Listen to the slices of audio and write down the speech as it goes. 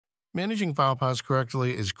Managing file paths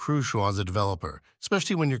correctly is crucial as a developer,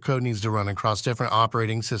 especially when your code needs to run across different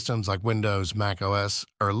operating systems like Windows, Mac OS,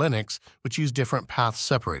 or Linux, which use different path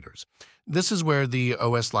separators. This is where the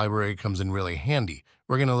OS library comes in really handy.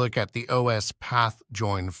 We're going to look at the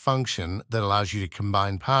os.path.join function that allows you to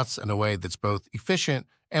combine paths in a way that's both efficient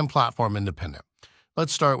and platform independent.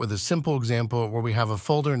 Let's start with a simple example where we have a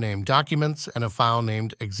folder named Documents and a file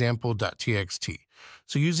named example.txt.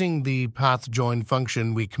 So using the path join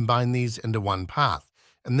function, we combine these into one path.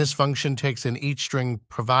 And this function takes in each string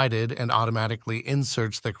provided and automatically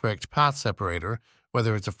inserts the correct path separator,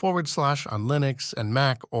 whether it's a / on Linux and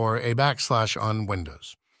Mac or a / on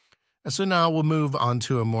Windows. And so now we'll move on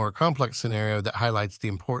to a more complex scenario that highlights the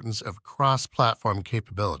importance of cross-platform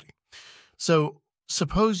capability. So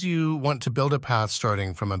suppose you want to build a path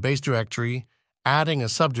starting from a base directory, adding a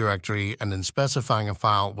subdirectory, and then specifying a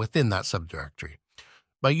file within that subdirectory.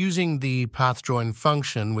 By using the path join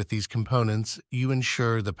function with these components, you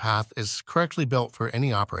ensure the path is correctly built for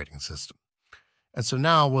any operating system. And so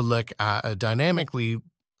now we'll look at dynamically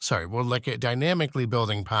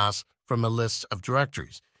building paths from a list of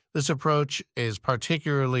directories. This approach is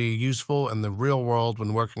particularly useful in the real world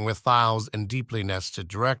when working with files in deeply nested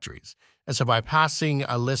directories. And so by passing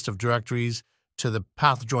a list of directories to the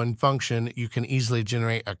path join function, you can easily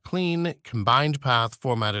generate a clean, combined path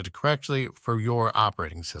formatted correctly for your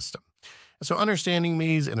operating system. And so understanding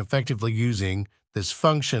these and effectively using this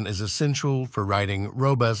function is essential for writing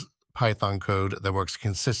robust Python code that works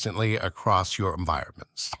consistently across your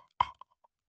environments.